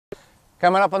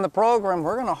Coming up on the program,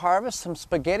 we're going to harvest some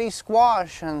spaghetti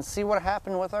squash and see what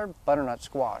happened with our butternut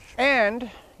squash. And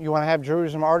you want to have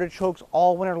Jerusalem artichokes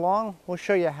all winter long? We'll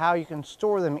show you how you can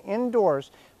store them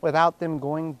indoors without them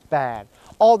going bad.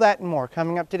 All that and more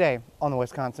coming up today on the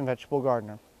Wisconsin Vegetable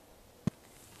Gardener.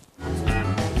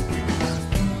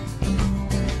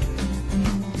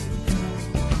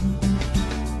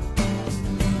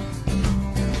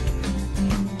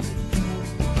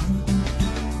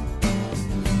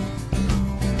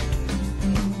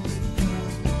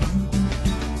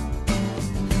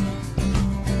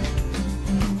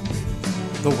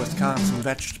 The Wisconsin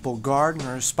Vegetable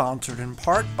Gardener is sponsored in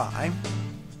part by,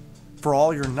 for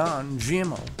all your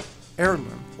non-GMO,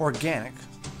 heirloom, organic,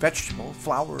 vegetable,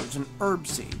 flowers, and herb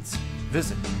seeds,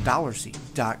 visit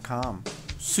dollarseed.com.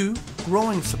 Sioux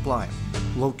Growing Supply,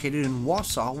 located in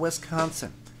Wausau,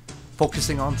 Wisconsin,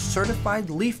 focusing on certified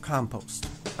leaf compost,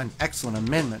 an excellent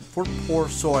amendment for poor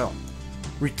soil,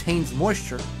 retains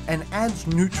moisture and adds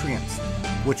nutrients,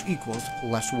 which equals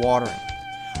less watering.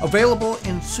 Available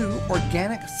in Sioux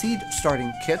organic seed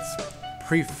starting kits,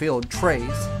 pre-filled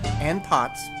trays and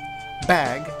pots,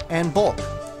 bag and bulk.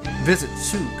 Visit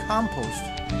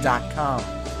SiouxCompost.com.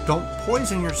 Don't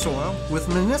poison your soil with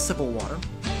municipal water.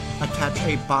 Attach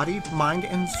a body, mind,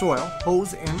 and soil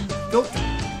hose and filter.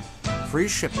 Free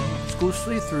shipping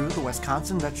exclusively through the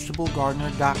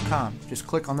WisconsinVegetableGardener.com. Just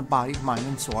click on the body, mind,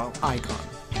 and soil icon.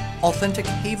 Authentic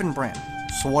Haven brand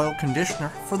soil conditioner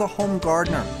for the home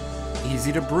gardener.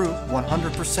 Easy to brew,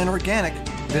 100% organic.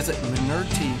 Visit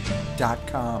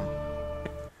ManureTea.com.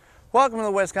 Welcome to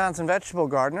the Wisconsin Vegetable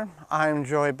Gardener. I'm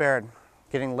Joey Baird.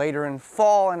 Getting later in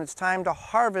fall and it's time to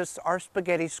harvest our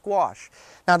spaghetti squash.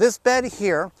 Now this bed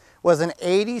here was an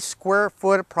 80 square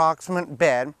foot approximate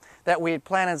bed that we had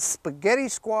planted spaghetti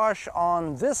squash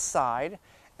on this side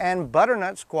and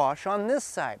butternut squash on this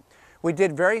side. We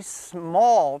did very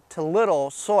small to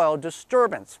little soil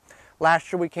disturbance.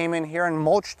 Last year we came in here and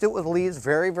mulched it with leaves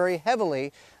very, very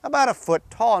heavily, about a foot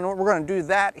tall. And we're going to do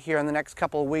that here in the next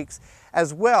couple of weeks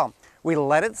as well. We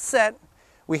let it set.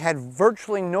 We had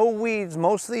virtually no weeds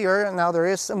most of the year. And now there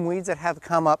is some weeds that have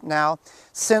come up now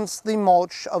since the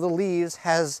mulch of the leaves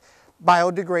has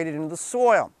biodegraded into the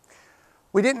soil.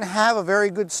 We didn't have a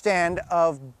very good stand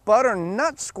of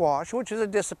butternut squash, which is a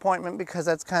disappointment because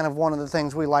that's kind of one of the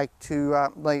things we like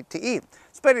to eat.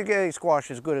 Spaghetti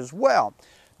squash is good as well.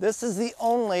 This is the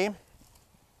only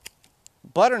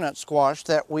butternut squash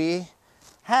that we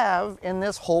have in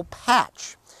this whole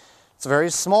patch. It's a very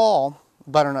small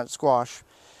butternut squash.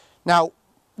 Now,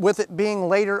 with it being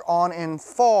later on in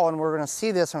fall, and we're going to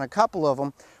see this on a couple of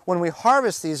them, when we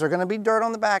harvest these, there's going to be dirt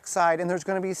on the backside and there's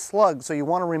going to be slugs. So you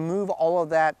want to remove all of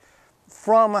that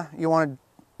you want to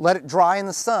let it dry in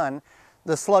the sun.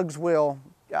 The slugs will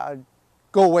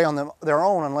go away on their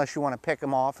own unless you want to pick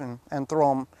them off and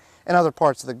throw them in other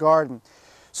parts of the garden.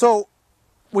 So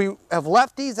we have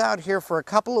left these out here for a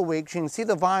couple of weeks. You can see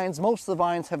the vines, most of the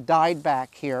vines have died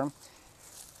back here.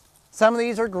 Some of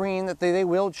these are green, that they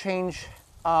will change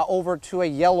over to a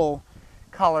yellow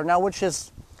color. Now, which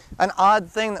is an odd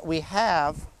thing that we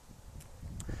have.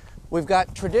 We've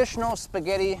got traditional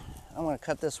spaghetti, I'm going to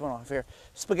cut this one off here,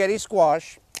 spaghetti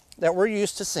squash that we're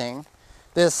used to seeing,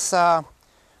 this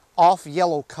off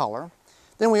yellow color.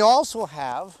 Then we also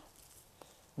have,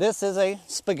 this is a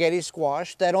spaghetti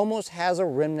squash that almost has a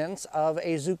remnants of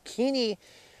a zucchini,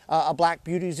 a Black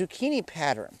Beauty zucchini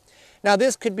pattern. Now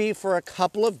this could be for a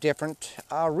couple of different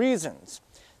reasons.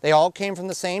 They all came from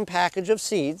the same package of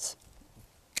seeds.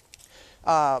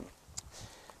 They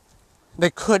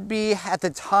could be at the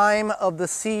time of the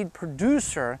seed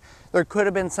producer, there could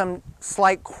have been some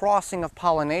slight crossing of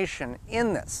pollination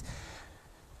in this.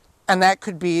 And that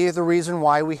could be the reason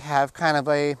why we have kind of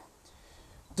a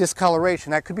discoloration.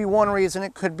 That could be one reason.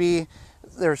 It could be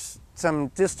there's some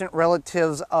distant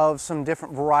relatives of some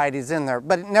different varieties in there.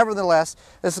 But nevertheless,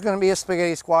 this is going to be a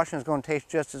spaghetti squash and it's going to taste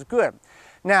just as good.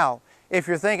 Now, if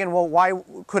you're thinking, well, why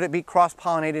could it be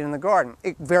cross-pollinated in the garden?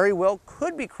 It very well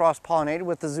could be cross-pollinated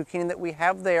with the zucchini that we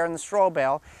have there in the straw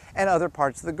bale and other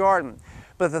parts of the garden.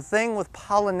 But the thing with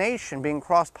pollination, being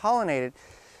cross-pollinated,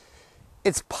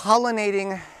 it's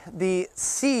pollinating the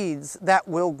seeds that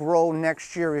will grow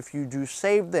next year if you do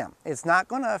save them. It's not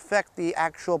going to affect the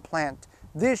actual plant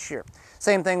this year.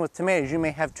 Same thing with tomatoes. You may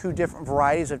have two different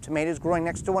varieties of tomatoes growing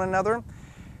next to one another.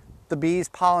 The bees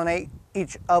pollinate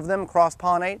each of them,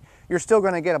 cross-pollinate. You're still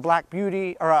going to get a Black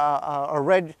Beauty or a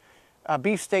red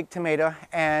beefsteak tomato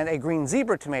and a green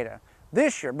zebra tomato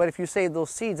this year. But if you save those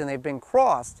seeds and they've been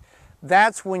crossed,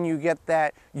 that's when you get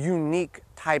that unique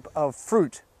type of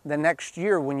fruit the next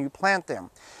year when you plant them.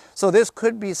 So this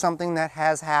could be something that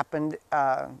has happened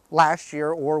last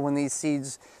year, or when these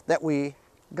seeds that we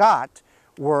got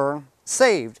were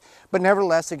saved. But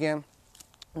nevertheless, again,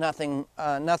 nothing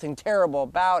terrible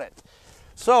about it.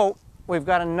 So we've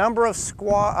got a number of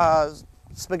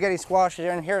spaghetti squashes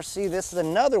here, and here, see, this is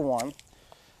another one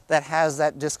that has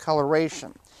that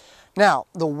discoloration. Now,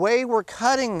 the way we're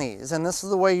cutting these, and this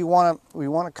is the way we want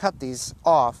to cut these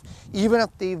off, even if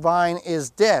the vine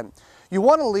is dead, you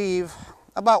want to leave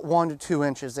about 1 to 2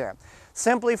 inches there.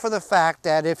 Simply for the fact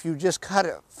that if you just cut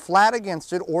it flat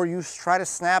against it, or you try to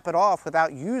snap it off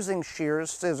without using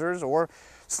shears, scissors, or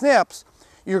snips,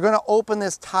 you're going to open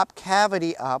this top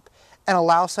cavity up and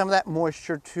allow some of that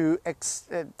moisture to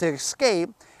escape,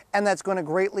 and that's going to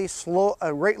greatly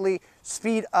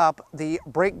speed up the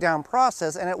breakdown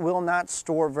process, and it will not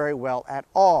store very well at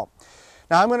all.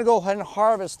 Now I'm going to go ahead and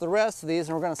harvest the rest of these,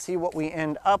 and we're going to see what we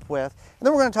end up with. And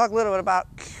then we're going to talk a little bit about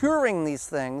curing these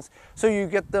things so you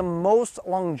get the most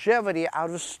longevity out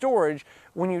of storage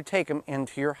when you take them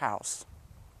into your house.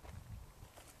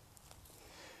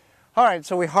 All right,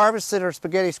 so we harvested our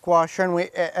spaghetti squash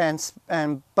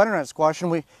and butternut squash,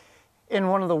 and in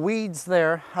one of the weeds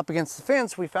there up against the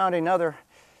fence, we found another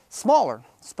smaller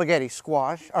spaghetti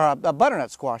squash, or a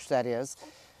butternut squash, that is.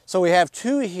 So we have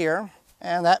 2 here,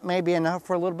 and that may be enough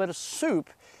for a little bit of soup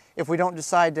if we don't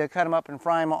decide to cut them up and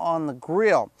fry them on the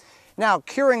grill. Now,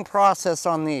 curing process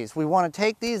on these. We want to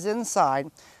take these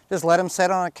inside, just let them set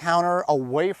on a counter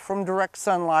away from direct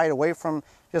sunlight, away from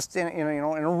just in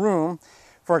a room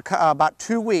for about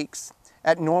 2 weeks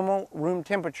at normal room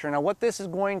temperature. Now, what this is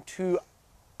going to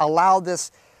allow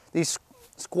these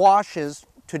squashes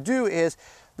to do is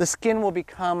the skin will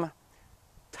become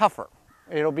tougher.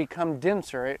 It'll become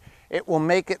denser. It will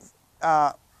make it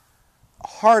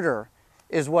harder,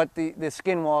 is what the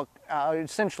skin will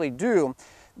essentially do.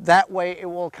 That way it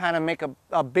will kind of make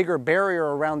a bigger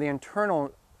barrier around the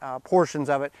internal portions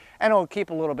of it, and it'll keep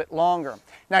a little bit longer.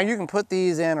 Now you can put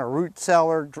these in a root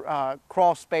cellar,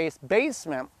 crawl space,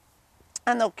 basement,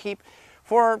 and they'll keep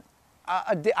for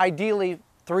ideally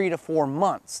 3 to 4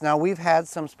 months. Now we've had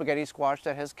some spaghetti squash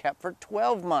that has kept for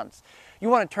 12 months. You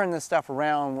want to turn this stuff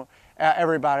around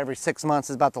every 6 months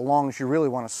is about the longest you really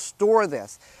want to store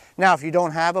this. Now if you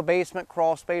don't have a basement,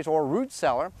 crawl space, or root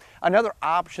cellar, another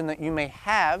option that you may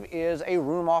have is a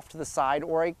room off to the side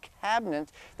or a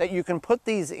cabinet that you can put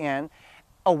these in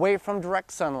away from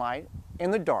direct sunlight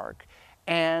in the dark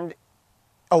and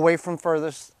away from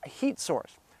furthest heat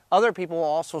source. Other people will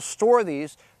also store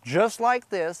these just like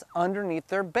this underneath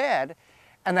their bed,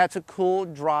 and that's a cool,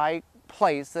 dry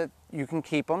place that you can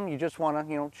keep them. You just want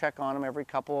to, check on them every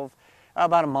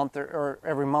about a month or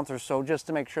every month or so, just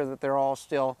to make sure that they're all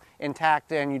still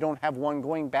intact and you don't have one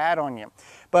going bad on you.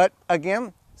 But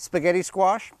again, spaghetti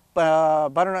squash,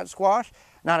 butternut squash,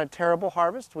 not a terrible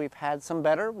harvest. We've had some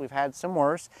better, we've had some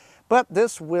worse, but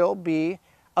this will be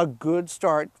a good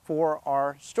start for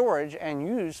our storage and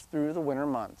use through the winter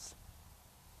months.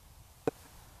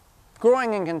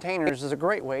 Growing in containers is a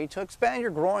great way to expand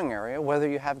your growing area, whether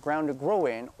you have ground to grow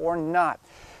in or not.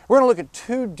 We're going to look at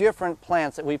 2 different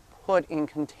plants that we've put in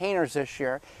containers this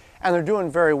year, and they're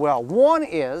doing very well. One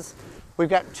is, we've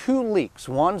got 2 leeks.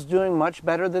 One's doing much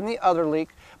better than the other leek,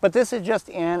 but this is just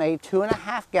in a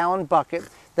 2.5 gallon bucket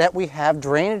that we have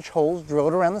drainage holes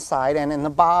drilled around the side and in the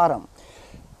bottom.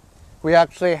 We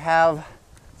actually have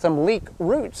some leek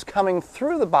roots coming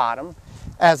through the bottom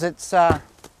as it's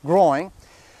growing.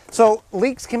 So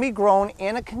leeks can be grown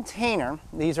in a container.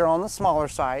 These are on the smaller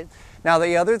side. Now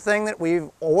the other thing that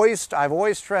I've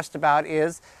always stressed about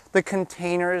is the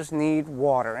containers need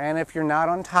water, and if you're not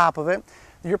on top of it,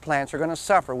 your plants are going to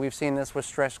suffer. We've seen this with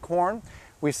stressed corn.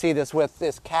 We see this with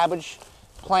this cabbage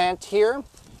plant here.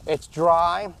 It's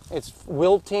dry, it's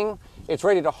wilting, it's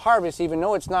ready to harvest even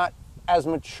though it's not as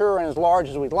mature and as large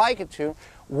as we'd like it to.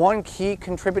 One key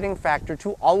contributing factor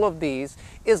to all of these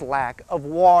is lack of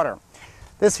water.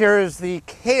 This here is the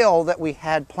kale that we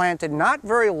had planted not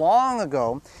very long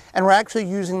ago, and we're actually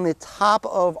using the top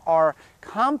of our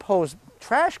compost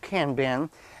trash can bin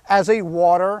as a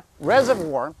water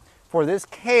reservoir for this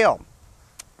kale.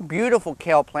 Beautiful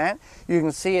kale plant. You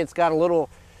can see it's got a little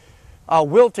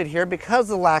wilted here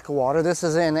because of the lack of water. This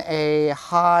is in a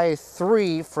high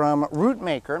 3 from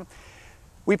Rootmaker.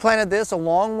 We planted this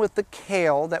along with the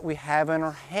kale that we have in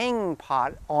our hanging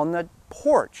pot on the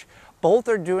porch. Both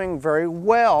are doing very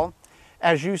well,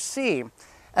 as you see.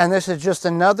 And this is just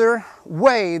another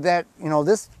way that,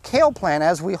 this kale plant,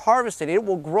 as we harvest it, it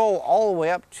will grow all the way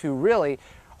up to really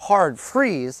hard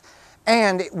freeze,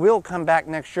 and it will come back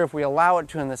next year if we allow it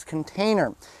to in this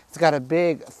container. It's got a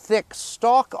big, thick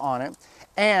stalk on it,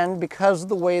 And because of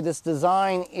the way this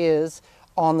design is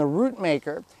on the root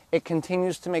maker, it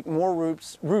continues to make more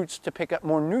roots to pick up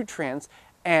more nutrients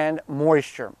and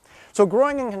moisture. So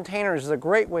growing in containers is a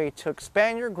great way to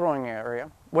expand your growing area,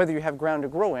 whether you have ground to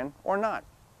grow in or not.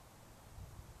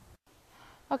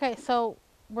 Okay, so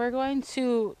we're going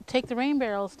to take the rain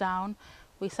barrels down.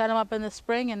 We set them up in the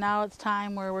spring, and now it's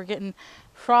time where we're getting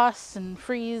frosts and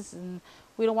freeze, and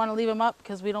we don't want to leave them up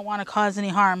because we don't want to cause any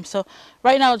harm. So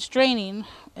right now it's draining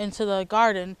into the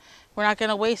garden. We're not going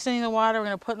to waste any of the water. We're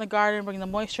going to put in the garden, bring the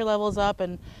moisture levels up,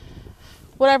 and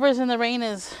whatever's in the rain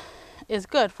is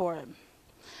good for it.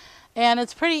 And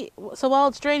it's pretty, so while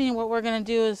it's draining, what we're going to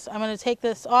do is I'm going to take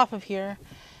this off of here,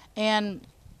 and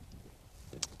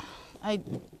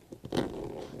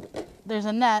there's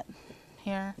a net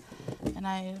here,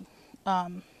 and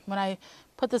when I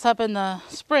put this up in the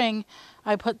spring,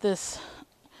 I put this,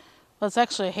 well, it's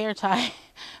actually a hair tie,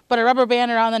 but a rubber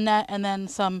band around the net and then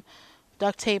some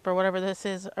duct tape or whatever this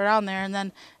is around there, and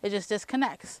then it just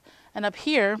disconnects. And up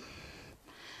here,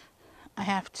 I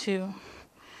have to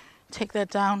take that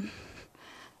down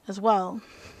as well.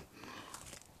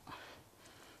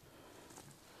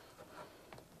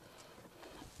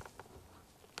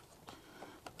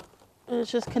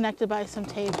 It's just connected by some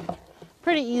tape.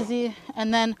 Pretty easy.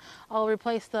 And then I'll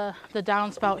replace the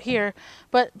downspout here.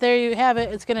 But there you have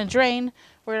it. It's going to drain.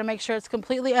 We're going to make sure it's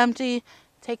completely empty.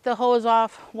 Take the hose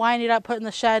off, wind it up, put it in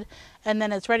the shed, and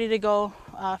then it's ready to go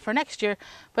for next year.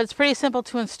 But it's pretty simple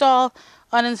to install.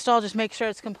 Uninstall, just make sure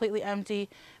it's completely empty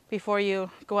before you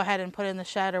go ahead and put it in the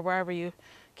shed or wherever you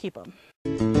keep them.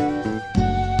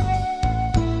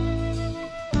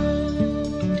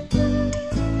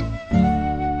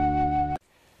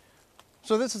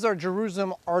 So this is our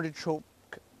Jerusalem artichoke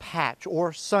patch,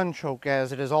 or sunchoke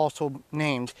as it is also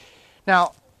named.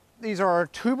 Now, these are our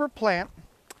tuber plant.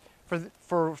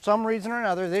 For some reason or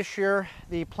another, this year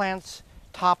the plant's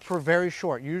tops were very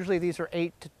short. Usually these are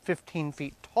 8 to 15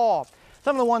 feet tall.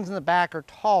 Some of the ones in the back are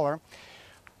taller.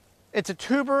 It's a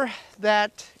tuber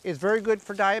that is very good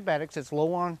for diabetics. It's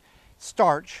low on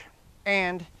starch,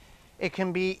 and it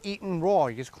can be eaten raw.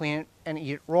 You just clean it and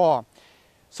eat it raw.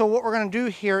 So what we're going to do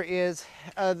here is,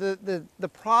 the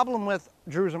problem with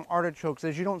Jerusalem artichokes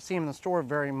is you don't see them in the store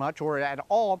very much or at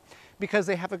all because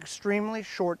they have an extremely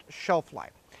short shelf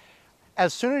life.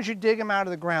 As soon as you dig them out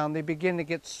of the ground, they begin to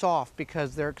get soft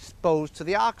because they're exposed to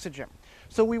the oxygen.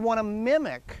 So we want to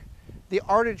mimic the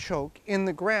artichoke in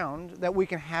the ground that we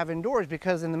can have indoors,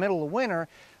 because in the middle of winter,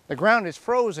 the ground is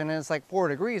frozen and it's like 4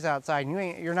 degrees outside,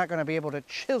 and you're not going to be able to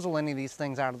chisel any of these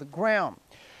things out of the ground.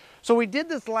 So we did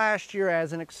this last year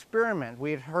as an experiment. We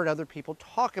had heard other people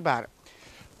talk about it.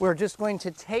 We're just going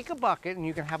to take a bucket, and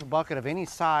you can have a bucket of any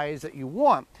size that you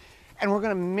want, and we're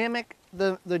going to mimic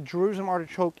the Jerusalem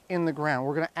artichoke in the ground.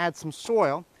 We're going to add some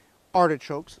soil,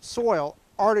 artichokes, soil,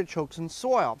 artichokes, and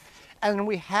soil. And then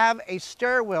we have a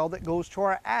stairwell that goes to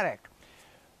our attic,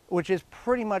 which is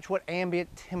pretty much what ambient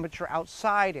temperature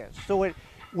outside is. So it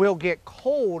will get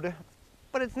cold,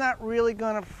 but it's not really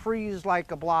going to freeze like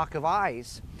a block of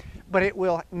ice, but it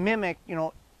will mimic,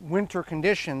 winter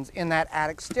conditions in that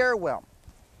attic stairwell.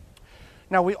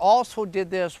 Now, we also did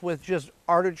this with just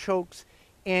artichokes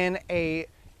in a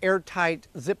airtight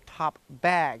zip top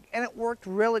bag, and it worked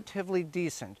relatively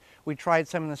decent. We tried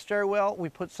some in the stairwell, we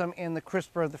put some in the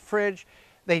crisper of the fridge.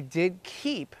 They did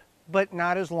keep, but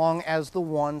not as long as the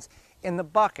ones in the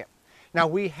bucket. Now,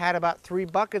 we had about 3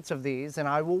 buckets of these, and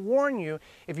I will warn you,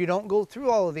 if you don't go through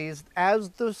all of these, as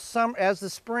the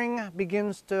spring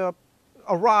begins to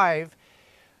arrive,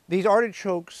 these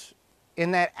artichokes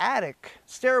in that attic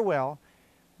stairwell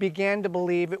began to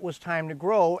believe it was time to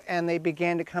grow, and they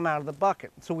began to come out of the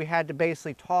bucket. So we had to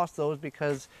basically toss those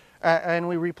because, and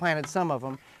we replanted some of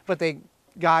them, but they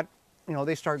got,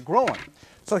 they started growing.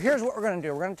 So here's what we're going to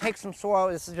do. We're going to take some soil.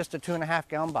 This is just a 2.5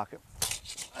 gallon bucket.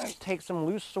 Take some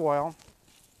loose soil,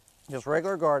 just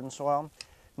regular garden soil,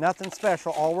 nothing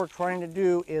special. All we're trying to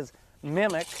do is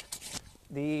mimic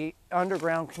the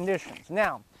underground conditions.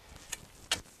 Now,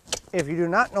 if you do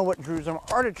not know what Jerusalem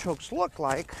artichokes look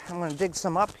like, I'm going to dig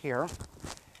some up here,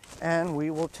 and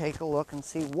we will take a look and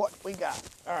see what we got.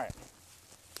 All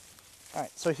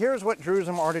right, so here's what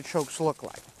Jerusalem artichokes look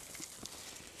like.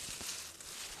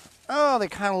 Oh, they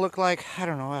kind of look like, I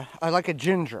don't know, like a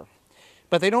ginger.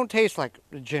 But they don't taste like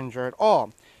ginger at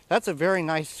all. That's a very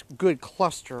nice, good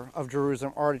cluster of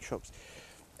Jerusalem artichokes.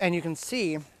 And you can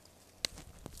see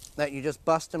that you just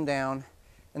bust them down,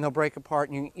 and they'll break apart,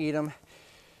 and you can eat them.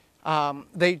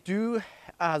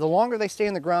 The longer they stay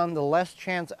in the ground, the less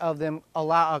chance of them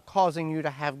causing you to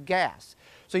have gas.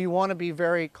 So you want to be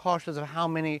very cautious of how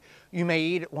many you may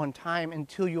eat at one time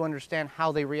until you understand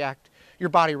how they react, your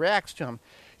body reacts to them.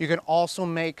 You can also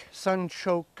make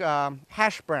sunchoke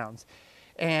hash browns.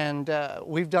 And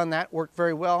we've done that, worked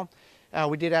very well.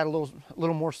 We did add a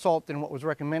little more salt than what was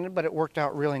recommended, but it worked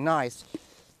out really nice.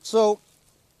 So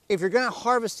if you're going to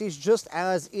harvest these just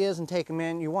as is and take them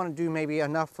in, you want to do maybe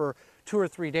enough for 2 or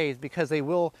 3 days, because they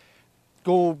will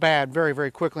go bad very,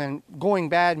 very quickly. And going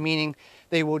bad meaning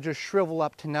they will just shrivel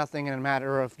up to nothing in a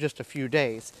matter of just a few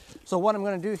days. So what I'm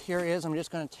going to do here is I'm just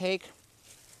going to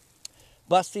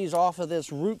bust these off of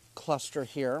this root cluster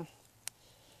here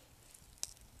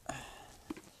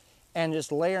and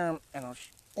just layer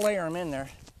them in there.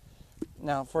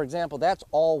 Now, for example, that's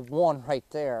all one right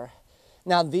there.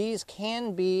 Now these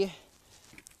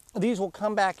will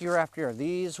come back year after year.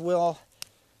 These are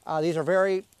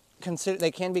very they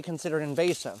can be considered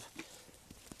invasive.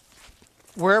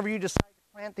 Wherever you decide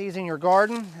to plant these in your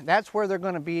garden, that's where they're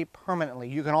going to be permanently.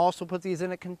 You can also put these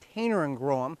in a container and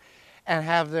grow them and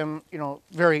have them,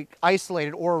 very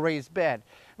isolated, or a raised bed.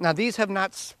 Now these have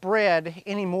not spread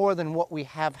any more than what we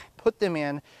have put them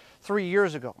in 3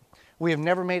 years ago. We have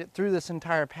never made it through this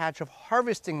entire patch of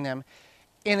harvesting them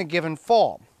in a given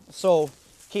fall. So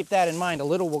keep that in mind. A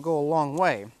little will go a long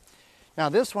way. Now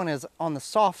this one is on the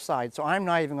soft side, so I'm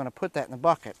not even going to put that in the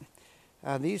bucket.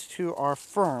 These two are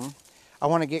firm. I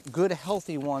want to get good,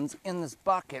 healthy ones in this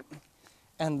bucket,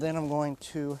 and then I'm going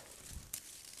to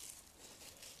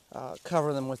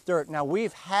cover them with dirt. Now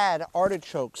we've had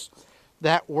artichokes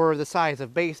that were the size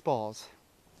of baseballs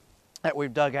that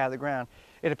we've dug out of the ground.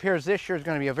 It appears this year is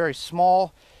going to be a very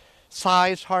small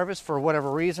sized harvest for whatever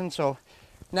reason. So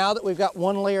now that we've got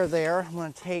one layer there, I'm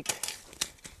going to take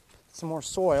some more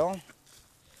soil,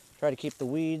 try to keep the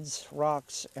weeds,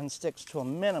 rocks, and sticks to a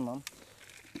minimum,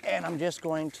 and I'm just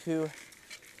going to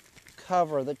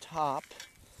cover the top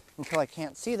until I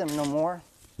can't see them no more,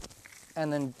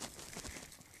 and then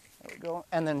there we go,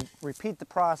 and then repeat the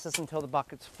process until the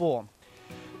bucket's full.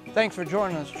 Thanks for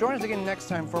joining us. Join us again next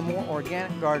time for more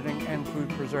organic gardening and food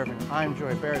preserving. I'm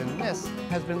Joy Barrett, and this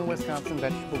has been the Wisconsin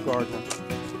Vegetable Gardener.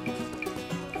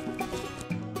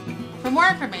 For more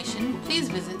information, please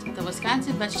visit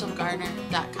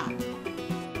thewisconsinvegetablegardener.com.